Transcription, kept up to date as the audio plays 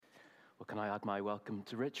can I add my welcome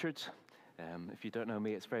to Richard? If you don't know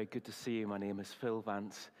me, it's very good to see you. My name is Phil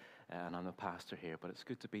Vance, and I'm a pastor here, but it's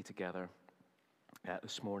good to be together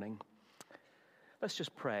this morning. Let's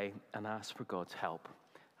just pray and ask for God's help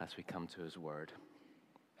as we come to his word.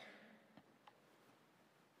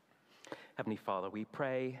 Heavenly Father, we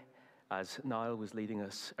pray, as Niall was leading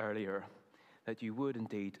us earlier, that you would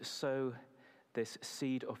indeed sow this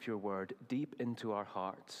seed of your word deep into our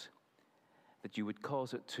hearts, that you would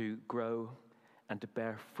cause it to grow and to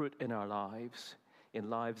bear fruit in our lives, in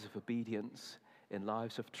lives of obedience, in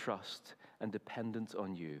lives of trust and dependence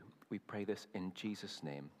on you. We pray this in Jesus'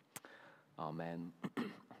 name. Amen.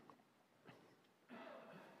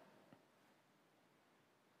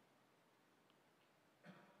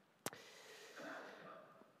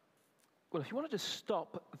 Well, if you wanted to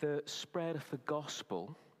stop the spread of the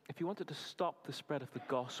gospel,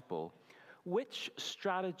 which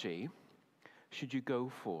strategy should you go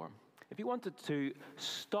for? If you wanted to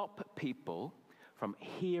stop people from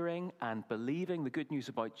hearing and believing the good news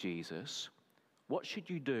about Jesus, what should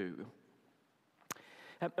you do?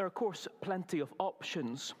 There are, of course, plenty of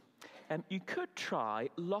options. You could try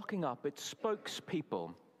locking up its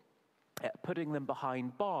spokespeople, putting them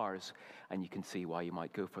behind bars, and you can see why you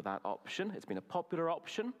might go for that option. It's been a popular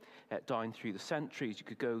option down through the centuries. You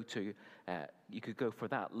could go for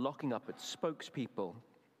that, locking up its spokespeople.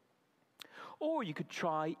 Or you could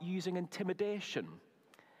try using intimidation,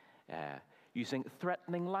 using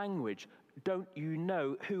threatening language. Don't you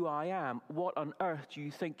know who I am? What on earth do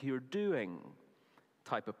you think you're doing?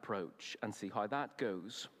 Type approach, and see how that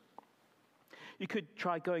goes. You could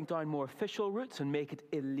try going down more official routes and make it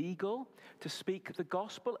illegal to speak the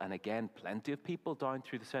gospel. And again, plenty of people down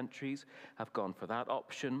through the centuries have gone for that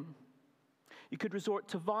option. You could resort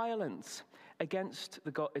to violence against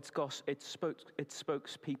its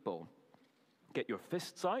spokespeople. Get your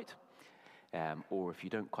fists out, or if you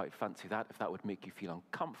don't quite fancy that, if that would make you feel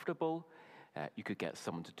uncomfortable, you could get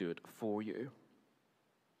someone to do it for you.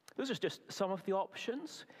 Those are just some of the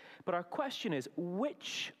options, but our question is,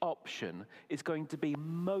 which option is going to be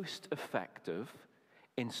most effective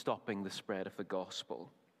in stopping the spread of the gospel?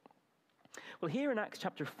 Well, here in Acts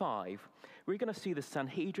chapter 5, we're going to see the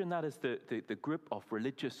Sanhedrin, that is the group of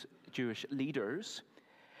religious Jewish leaders.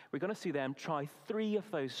 We're going to see them try 3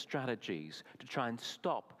 of those strategies to try and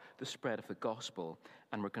stop the spread of the gospel,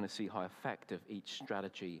 and we're going to see how effective each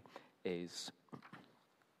strategy is.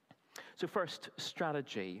 So first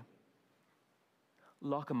strategy,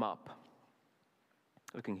 lock them up.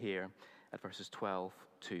 Looking here at verses 12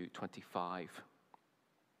 to 25.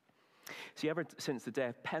 See, ever since the day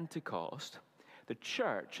of Pentecost, the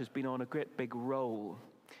church has been on a great big roll.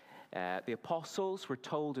 The apostles, we're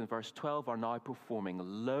told in verse 12, are now performing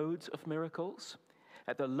loads of miracles.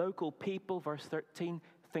 The local people, verse 13,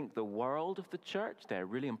 think the world of the church. They're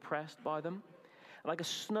really impressed by them. Like a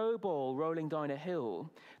snowball rolling down a hill,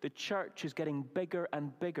 the church is getting bigger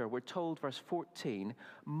and bigger. We're told, verse 14,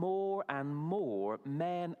 more and more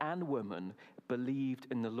men and women believed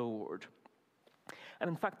in the Lord. And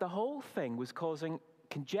in fact, the whole thing was causing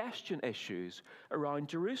congestion issues around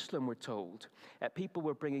Jerusalem, we're told. People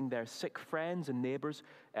were bringing their sick friends and neighbors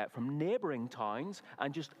from neighboring towns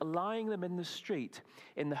and just lying them in the street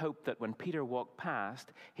in the hope that when Peter walked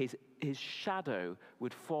past, his shadow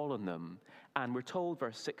would fall on them. And we're told,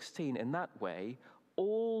 verse 16, in that way,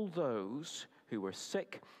 all those who were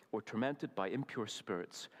sick or tormented by impure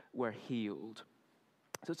spirits were healed.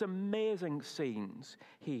 So it's amazing scenes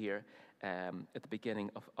here at the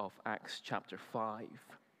beginning of Acts chapter 5.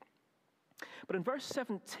 But in verse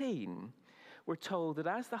 17, we're told that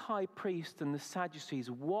as the high priest and the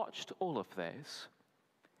Sadducees watched all of this,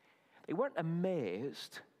 they weren't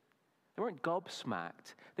amazed, they weren't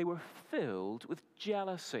gobsmacked, they were filled with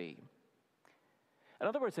jealousy. In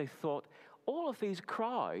other words, they thought, all of these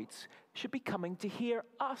crowds should be coming to hear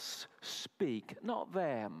us speak, not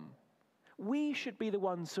them. We should be the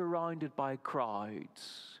ones surrounded by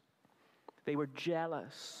crowds. They were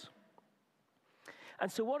jealous.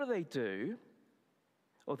 And so what do?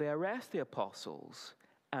 Well, they arrest the apostles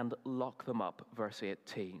and lock them up, verse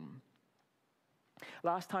 18.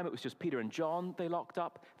 Last time it was just Peter and John they locked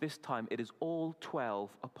up. This time it is all 12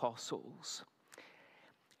 apostles.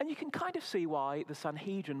 And you can kind of see why the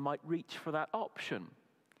Sanhedrin might reach for that option.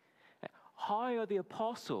 How are the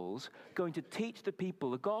apostles going to teach the people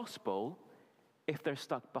the gospel if they're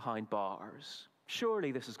stuck behind bars?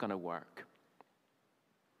 Surely this is going to work.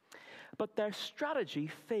 But their strategy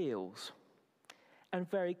fails, and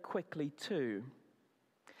very quickly too.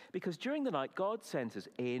 Because during the night, God sends his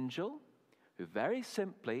angel, who very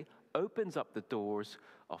simply opens up the doors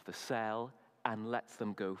of the cell and lets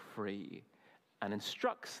them go free and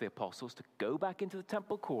instructs the apostles to go back into the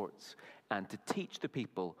temple courts and to teach the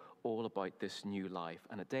people all about this new life.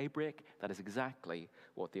 And at daybreak, that is exactly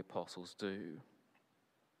what the apostles do.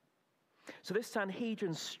 So this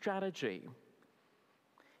Sanhedrin strategy,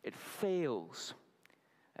 it fails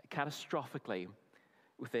catastrophically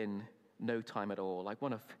within no time at all. Like I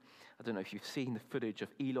don't know if you've seen the footage of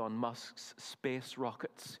Elon Musk's space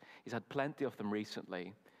rockets. He's had plenty of them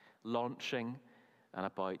recently, launching, and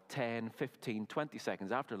about 10, 15, 20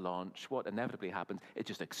 seconds after launch, what inevitably happens, it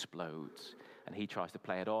just explodes. And he tries to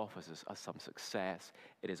play it off as some success.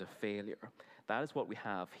 It is a failure. That is what we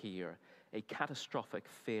have here, a catastrophic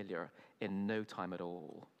failure in no time at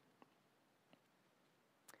all.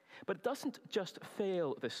 But it doesn't just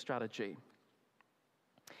fail this strategy.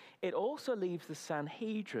 It also leaves the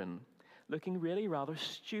Sanhedrin looking really rather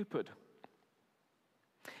stupid.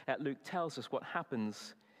 Luke tells us what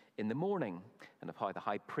happens in the morning and of how the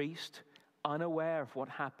high priest, unaware of what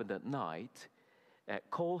happened at night,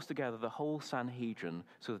 calls together the whole Sanhedrin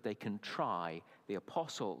so that they can try the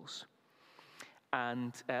apostles.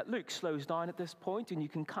 And Luke slows down at this point, and you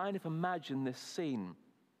can kind of imagine this scene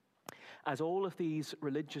as all of these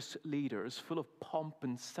religious leaders, full of pomp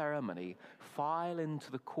and ceremony, file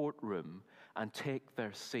into the courtroom and take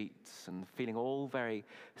their seats and feeling all very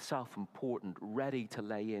self-important, ready to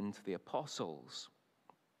lay into the apostles.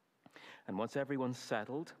 And once everyone's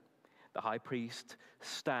settled, the high priest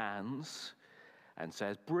stands and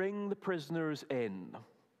says, "Bring the prisoners in."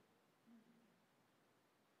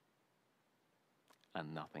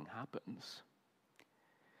 And nothing happens.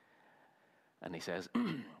 And he says,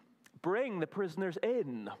 "Bring the prisoners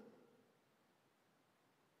in."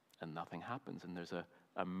 And nothing happens. And there's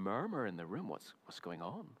a murmur in the room. What's going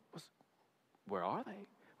on? Where are they?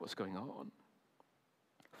 What's going on?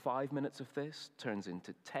 5 minutes of this turns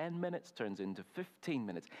into 10 minutes, turns into 15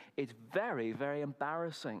 minutes. It's very, very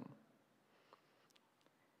embarrassing.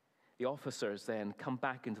 The officers then come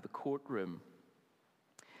back into the courtroom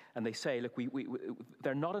and they say, "Look,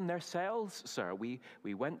 they're not in their cells, sir. We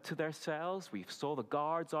went to their cells. We saw the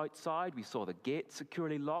guards outside. We saw the gate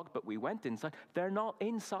securely locked, but we went inside. They're not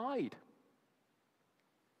inside."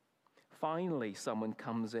 Finally, someone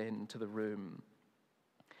comes into the room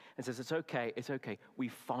and says, it's okay. We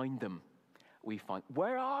find them.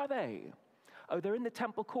 Where are they? "Oh, they're in the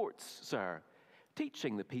temple courts, sir,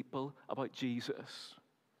 teaching the people about Jesus."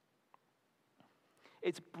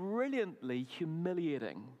 It's brilliantly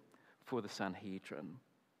humiliating for the Sanhedrin.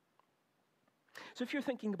 So if you're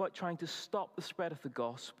thinking about trying to stop the spread of the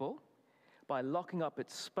gospel by locking up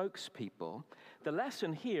its spokespeople, the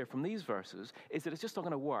lesson here from these verses is that it's just not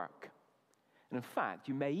going to work. And in fact,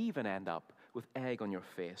 you may even end up with egg on your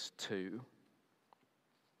face too.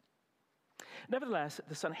 Nevertheless,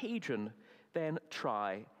 the Sanhedrin then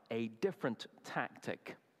try a different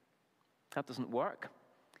tactic. That doesn't work.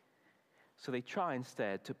 So they try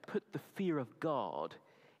instead to put the fear of God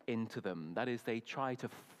into them. That is, they try to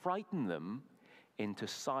frighten them into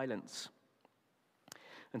silence.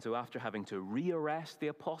 And so after having to rearrest the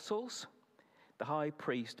apostles, the high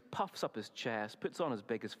priest puffs up his chest, puts on his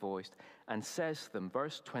biggest voice, and says to them,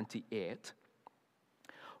 verse 28,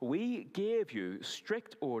 "We gave you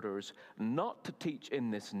strict orders not to teach in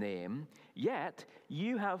this name, yet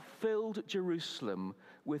you have filled Jerusalem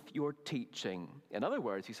with your teaching." In other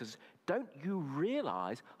words, he says, don't you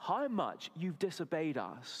realize how much you've disobeyed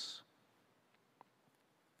us?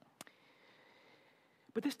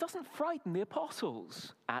 But this doesn't frighten the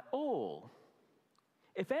apostles at all.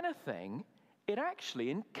 If anything, it actually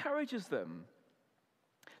encourages them.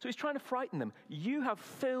 So he's trying to frighten them. You have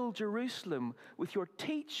filled Jerusalem with your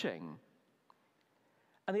teaching.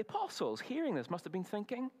 And the apostles, hearing this, must have been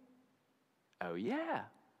thinking, oh yeah,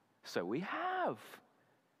 so we have.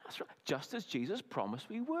 That's right, just as Jesus promised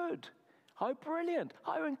we would. How brilliant,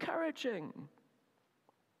 how encouraging.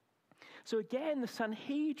 So again, the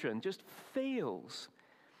Sanhedrin just fails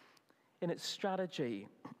in its strategy.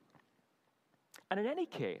 And in any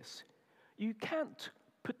case, you can't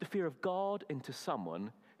put the fear of God into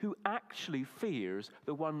someone who actually fears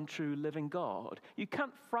the one true living God. You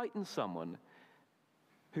can't frighten someone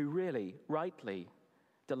who really, rightly,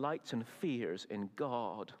 delights and fears in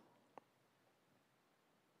God.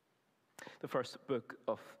 The first book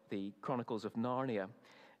of the Chronicles of Narnia,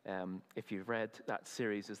 if you've read that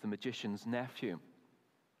series, is The Magician's Nephew.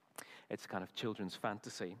 It's a kind of children's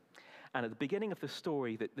fantasy. And at the beginning of the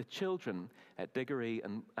story, the children, Diggory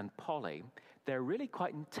and Polly, they're really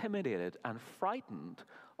quite intimidated and frightened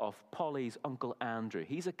of Polly's Uncle Andrew.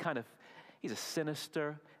 He's a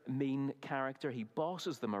sinister, mean character. He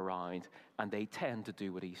bosses them around, and they tend to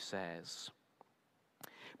do what he says.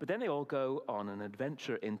 But then they all go on an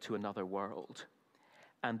adventure into another world.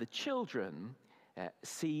 And the children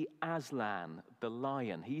see Aslan, the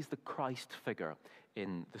lion. He's the Christ figure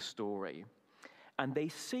in the story. And they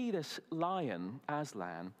see this lion,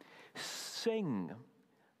 Aslan, sing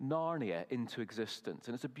Narnia into existence.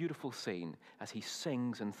 And it's a beautiful scene as he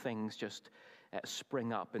sings and things just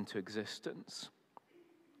spring up into existence.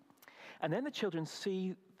 And then the children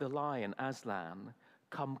see the lion, Aslan,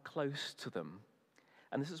 come close to them.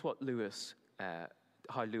 And this is what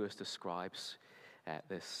how Lewis describes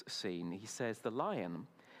this scene. He says, the lion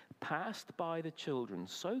passed by the children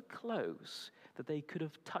so close that they could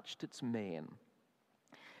have touched its mane.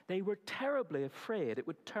 They were terribly afraid it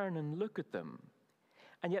would turn and look at them.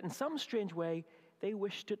 And yet in some strange way, they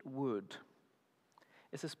wished it would.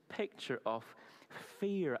 It's this picture of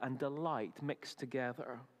fear and delight mixed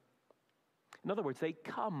together. In other words, they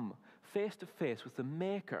come face to face with the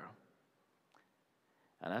Maker.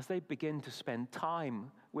 And as they begin to spend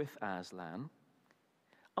time with Aslan,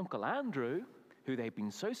 Uncle Andrew, who they've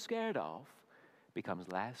been so scared of, becomes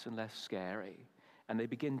less and less scary. And they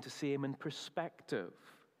begin to see him in perspective.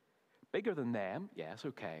 Bigger than them, yes,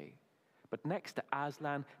 okay. But next to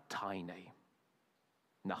Aslan, tiny.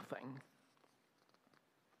 Nothing.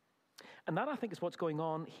 And that, I think, is what's going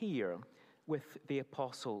on here with the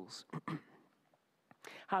apostles.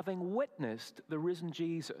 Having witnessed the risen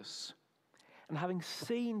Jesus, and having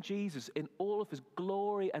seen Jesus in all of his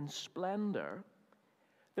glory and splendor,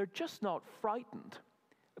 they're just not frightened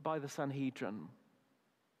by the Sanhedrin.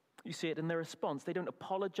 You see it in their response. They don't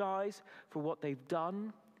apologize for what they've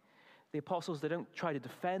done. The apostles, they don't try to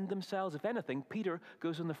defend themselves. If anything, Peter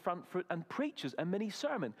goes on the front foot and preaches a mini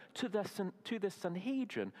sermon to this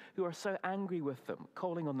Sanhedrin who are so angry with them,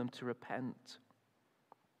 calling on them to repent.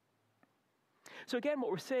 So again, what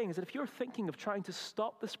we're saying is that if you're thinking of trying to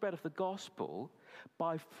stop the spread of the gospel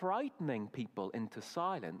by frightening people into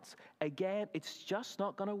silence, again, it's just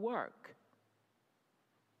not going to work.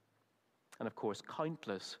 And of course,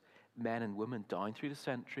 countless men and women down through the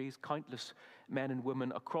centuries, countless men and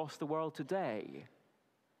women across the world today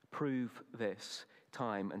prove this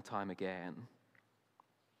time and time again.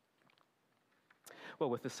 Well,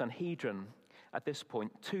 with the Sanhedrin at this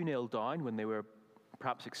point 2-0 down when they were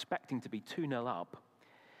perhaps expecting to be 2-0 up,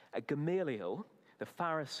 Gamaliel, the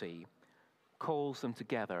Pharisee, calls them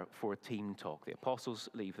together for a team talk. The apostles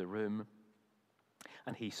leave the room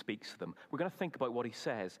and he speaks to them. We're going to think about what he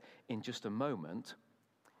says in just a moment.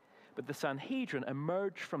 But the Sanhedrin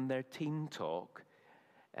emerge from their team talk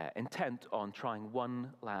intent on trying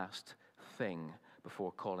one last thing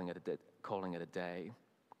before calling it a day.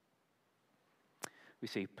 We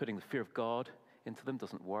see putting the fear of God into them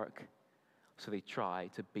doesn't work, so they try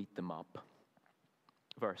to beat them up.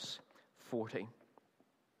 Verse 40.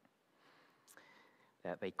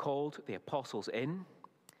 They called the apostles in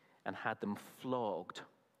and had them flogged,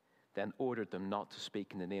 then ordered them not to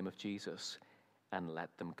speak in the name of Jesus and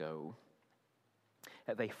let them go.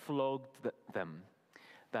 They flogged them.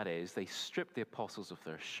 That is, they stripped the apostles of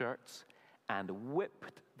their shirts and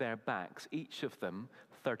whipped their backs, each of them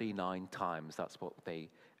 39 times. That's what they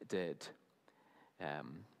did.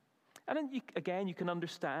 And then you can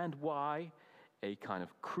understand why a kind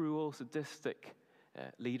of cruel, sadistic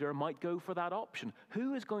leader might go for that option.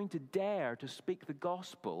 Who is going to dare to speak the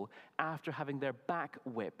gospel after having their back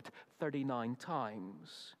whipped 39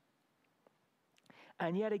 times?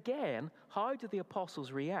 And yet again, how do the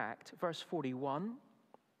apostles react? Verse 41.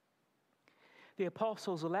 The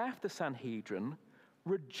apostles left the Sanhedrin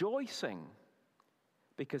rejoicing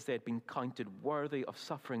because they had been counted worthy of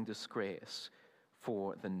suffering disgrace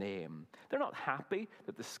for the name. They're not happy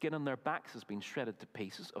that the skin on their backs has been shredded to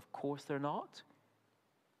pieces. Of course they're not.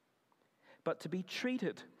 But to be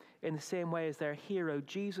treated in the same way as their hero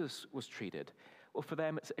Jesus was treated, well, for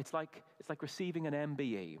them it's like receiving an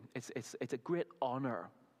MBE. It's a great honor.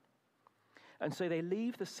 And so they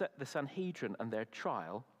leave the Sanhedrin and their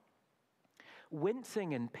trial,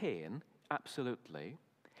 wincing in pain, absolutely,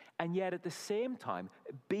 and yet at the same time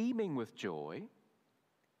beaming with joy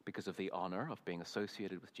because of the honor of being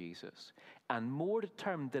associated with Jesus, and more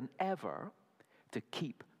determined than ever to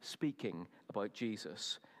keep speaking about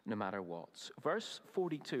Jesus no matter what. Verse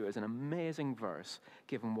 42 is an amazing verse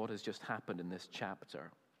given what has just happened in this chapter.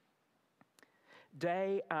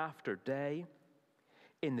 Day after day,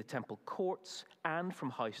 in the temple courts and from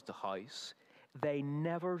house to house, they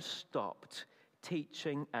never stopped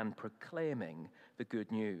teaching and proclaiming the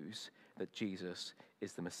good news that Jesus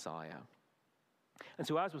is the Messiah. And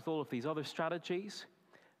so, as with all of these other strategies,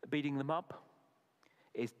 beating them up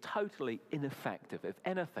is totally ineffective. If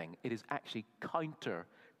anything, it is actually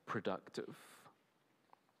counterproductive.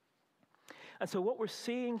 And so what we're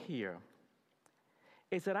seeing here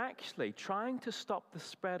is that actually trying to stop the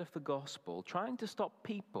spread of the gospel, trying to stop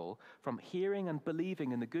people from hearing and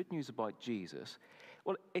believing in the good news about Jesus,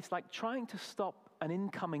 well, it's like trying to stop an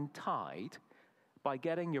incoming tide by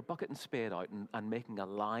getting your bucket and spade out and making a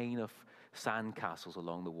line of sandcastles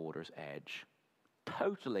along the water's edge.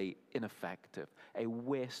 Totally ineffective, a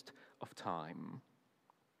waste of time.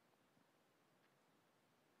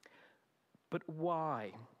 But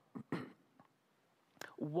why?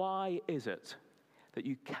 Why is it that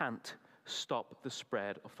you can't stop the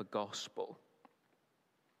spread of the gospel?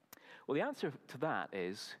 Well, the answer to that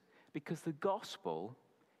is because the gospel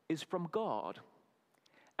is from God.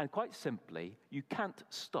 And quite simply, you can't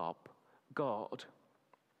stop God.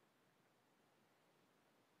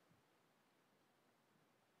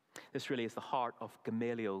 This really is the heart of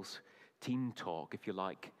Gamaliel's team talk, if you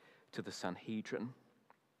like, to the Sanhedrin.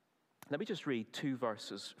 Let me just read 2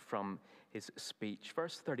 verses from his speech,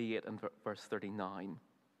 verse 38 and verse 39.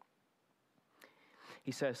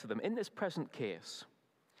 He says to them, "In this present case,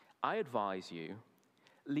 I advise you,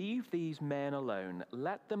 leave these men alone,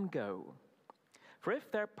 let them go. For if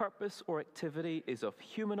their purpose or activity is of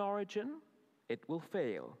human origin, it will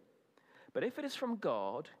fail. But if it is from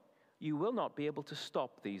God, you will not be able to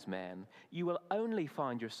stop these men. You will only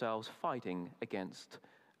find yourselves fighting against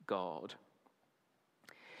God."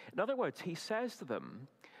 In other words, he says to them,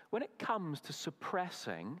 when it comes to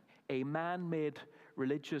suppressing a man-made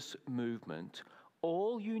religious movement,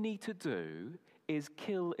 all you need to do is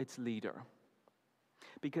kill its leader.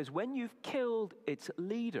 Because when you've killed its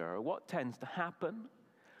leader, what tends to happen?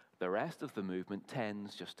 The rest of the movement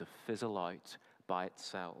tends just to fizzle out by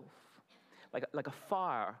itself. Like a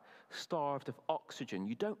fire starved of oxygen.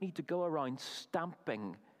 You don't need to go around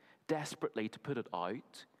stamping desperately to put it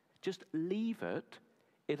out. Just leave it.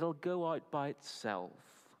 It'll go out by itself.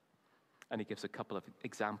 And he gives a couple of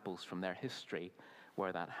examples from their history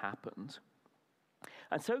where that happened.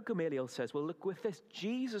 And so Gamaliel says, well, look, with this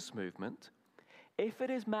Jesus movement, if it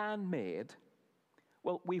is man-made,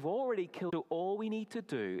 well, we've already killed it. All we need to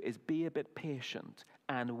do is be a bit patient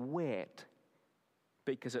and wait,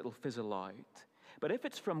 because it'll fizzle out. But if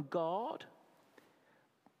it's from God,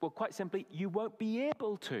 well, quite simply, you won't be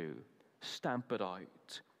able to stamp it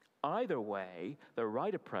out. Either way, the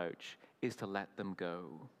right approach is to let them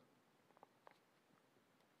go.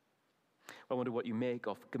 I wonder what you make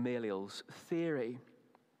of Gamaliel's theory.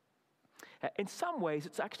 In some ways,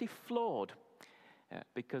 it's actually flawed,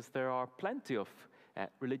 because there are plenty of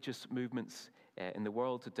religious movements in the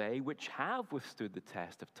world today which have withstood the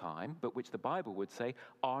test of time, but which the Bible would say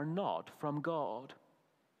are not from God.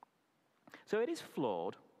 So it is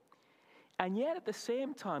flawed. And yet at the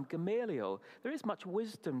same time, Gamaliel, there is much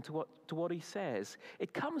wisdom to what he says.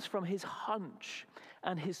 It comes from his hunch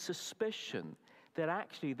and his suspicion that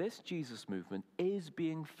actually this Jesus movement is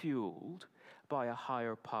being fueled by a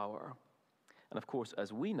higher power. And of course,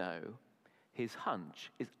 as we know, his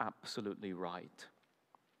hunch is absolutely right.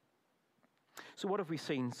 So what have we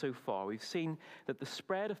seen so far? We've seen that the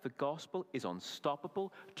spread of the gospel is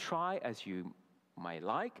unstoppable. Try as you may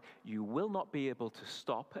like, you will not be able to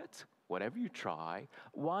stop it, whatever you try.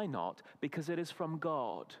 Why not? Because it is from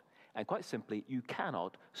God. And quite simply, you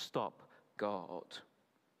cannot stop God.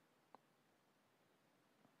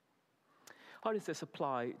 How does this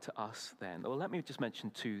apply to us then? Well, let me just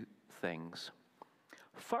mention 2 things.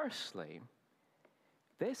 Firstly,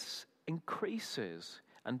 this increases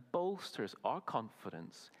and bolsters our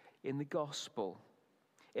confidence in the gospel.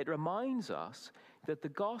 It reminds us that the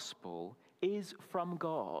gospel is from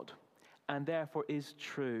God and therefore is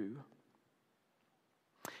true.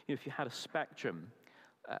 If you had a spectrum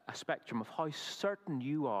of how certain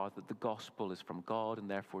you are that the gospel is from God and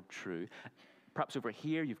therefore true, perhaps over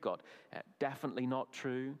here you've got definitely not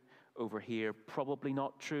true, over here probably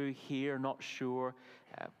not true, here not sure,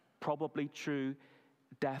 probably true,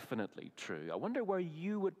 definitely true. I wonder where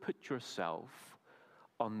you would put yourself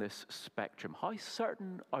on this spectrum. How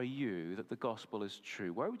certain are you that the gospel is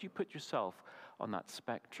true? Where would you put yourself on that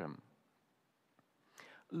spectrum?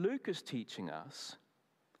 Luke is teaching us,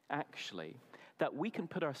 actually, that we can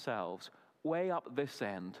put ourselves way up this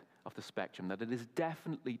end of the spectrum, that it is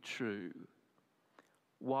definitely true.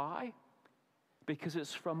 Why? Because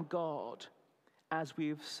it's from God, as we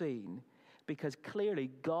have seen. Because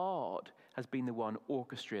clearly God has been the one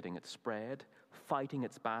orchestrating its spread, fighting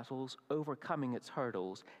its battles, overcoming its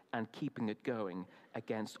hurdles, and keeping it going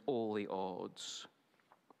against all the odds.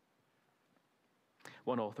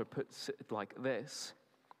 One author puts it like this.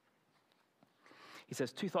 He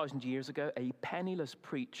says, 2,000 years ago, a penniless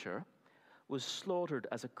preacher was slaughtered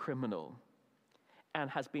as a criminal. and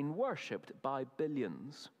has been worshipped by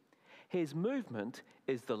billions. His movement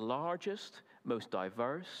is the largest, most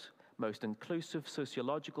diverse, most inclusive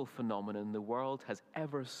sociological phenomenon the world has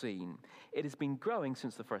ever seen. It has been growing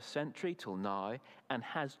since the first century till now and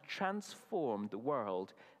has transformed the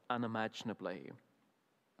world unimaginably.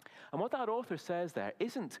 And what that author says there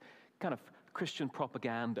isn't kind of Christian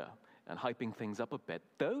propaganda and hyping things up a bit.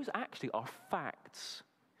 Those actually are facts.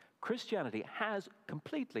 Christianity has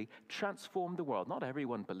completely transformed the world. Not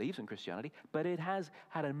everyone believes in Christianity, but it has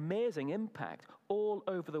had an amazing impact all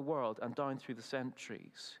over the world and down through the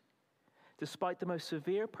centuries. Despite the most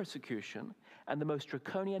severe persecution and the most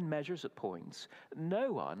draconian measures at points,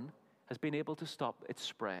 no one has been able to stop its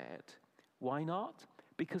spread. Why not?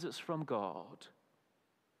 Because it's from God.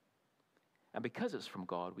 And because it's from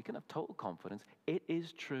God, we can have total confidence it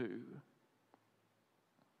is true.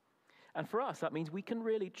 And for us, that means we can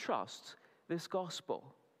really trust this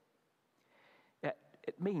gospel.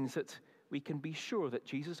 It means that we can be sure that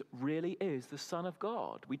Jesus really is the Son of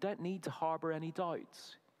God. We don't need to harbor any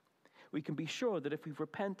doubts. We can be sure that if we've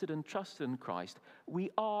repented and trusted in Christ, we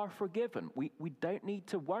are forgiven. We don't need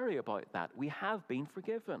to worry about that. We have been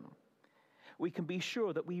forgiven. We can be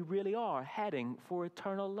sure that we really are heading for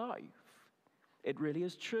eternal life. It really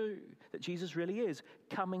is true that Jesus really is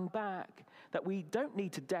coming back, that we don't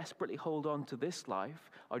need to desperately hold on to this life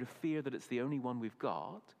out of fear that it's the only one we've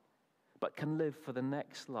got, but can live for the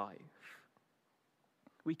next life.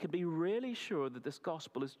 We can be really sure that this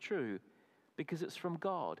gospel is true because it's from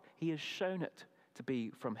God. He has shown it to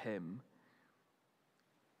be from him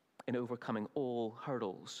in overcoming all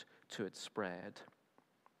hurdles to its spread.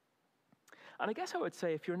 And I guess I would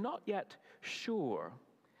say if you're not yet sure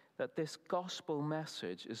that this gospel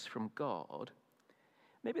message is from God,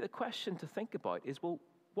 maybe the question to think about is, well,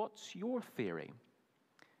 what's your theory?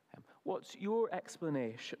 What's your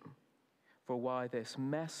explanation for why this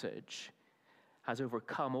message has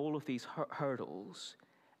overcome all of these hurdles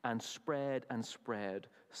and spread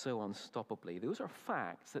so unstoppably? Those are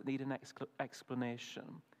facts that need an explanation.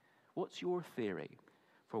 What's your theory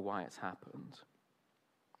for why it's happened?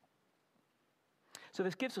 So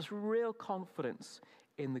this gives us real confidence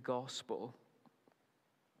in the gospel.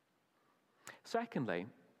 Secondly,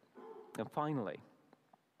 and finally,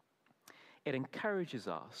 it encourages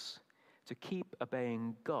us to keep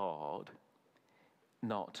obeying God,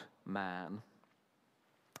 not man.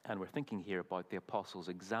 And we're thinking here about the apostles'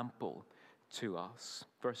 example to us.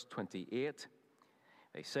 Verse 28,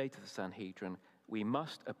 they say to the Sanhedrin, we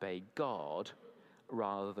must obey God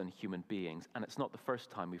rather than human beings. And it's not the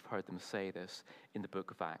first time we've heard them say this in the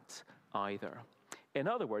book of Acts either. In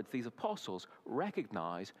other words, these apostles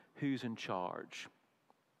recognize who's in charge.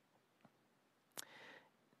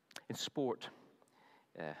 In sport,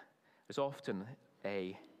 there's often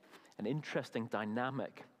an interesting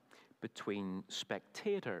dynamic between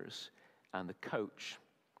spectators and the coach.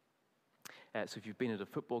 So if you've been at a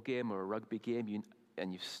football game or a rugby game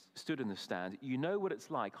and you've stood in the stand, you know what it's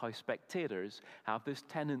like, how spectators have this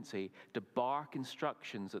tendency to bark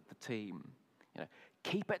instructions at the team. You know,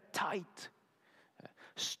 keep it tight.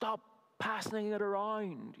 Stop passing it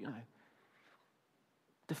around. You know,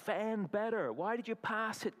 defend better. Why did you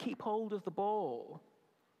pass it? Keep hold of the ball.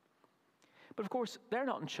 But of course, they're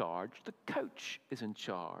not in charge. The coach is in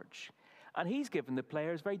charge. And he's given the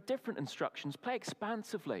players very different instructions. Play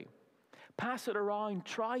expansively. Pass it around.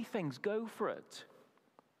 Try things. Go for it.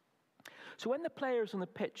 So when the players on the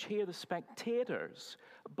pitch hear the spectators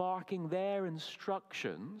barking their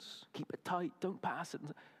instructions, keep it tight, don't pass it,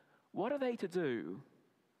 what are they to do?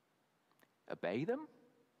 Obey them?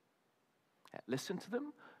 Listen to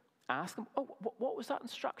them? Ask them, oh, what was that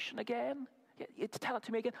instruction again? Tell it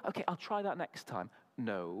to me again. Okay, I'll try that next time.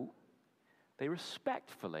 No. They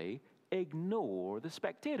respectfully ignore the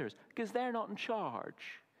spectators because they're not in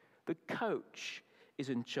charge. The coach is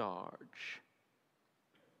in charge.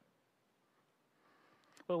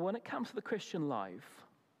 Well, when it comes to the Christian life,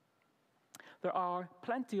 there are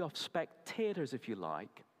plenty of spectators, if you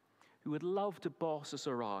like, who would love to boss us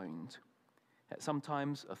around.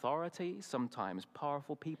 Sometimes authorities, sometimes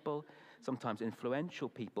powerful people, sometimes influential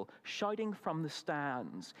people, shouting from the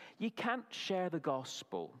stands, you can't share the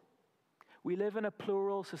gospel. We live in a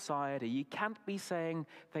plural society. You can't be saying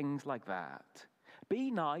things like that. Be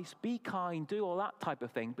nice, be kind, do all that type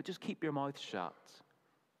of thing, but just keep your mouth shut.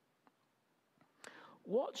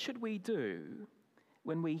 What should we do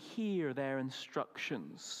when we hear their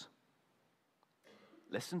instructions?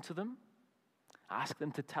 Listen to them? Ask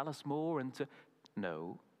them to tell us more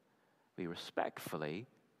No, we respectfully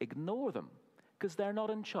ignore them because they're not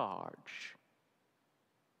in charge.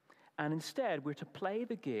 And instead, we're to play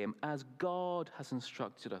the game as God has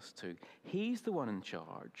instructed us to. He's the one in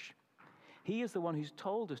charge. He is the one who's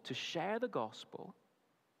told us to share the gospel.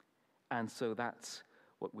 And so that's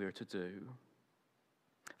what we're to do.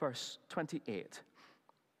 Verse 28,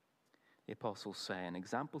 the apostles say an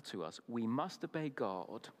example to us. We must obey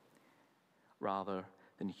God rather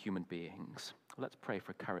than human beings. Let's pray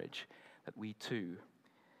for courage that we too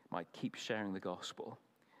might keep sharing the gospel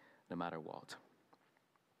no matter what.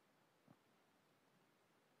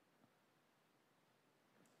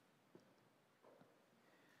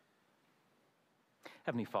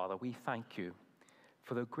 Heavenly Father, we thank you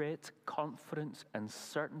for the great confidence and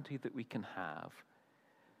certainty that we can have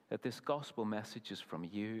that this gospel message is from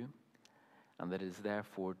you and that it is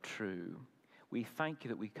therefore true. We thank you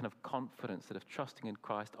that we can have confidence that if trusting in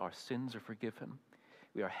Christ, our sins are forgiven.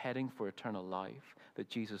 We are heading for eternal life, that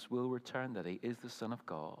Jesus will return, that he is the Son of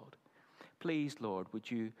God. Please, Lord, would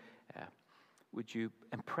you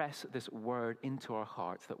impress this word into our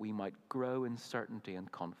hearts that we might grow in certainty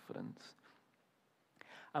and confidence.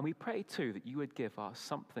 And we pray, too, that you would give us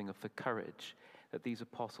something of the courage that these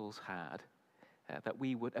apostles had, that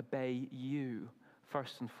we would obey you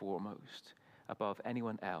first and foremost above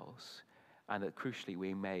anyone else, and that, crucially,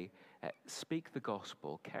 we may speak the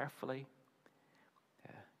gospel carefully,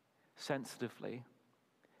 sensitively,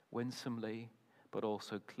 winsomely, but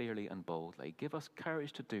also clearly and boldly. Give us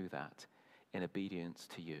courage to do that in obedience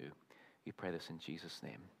to you. We pray this in Jesus'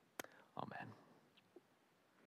 name. Amen.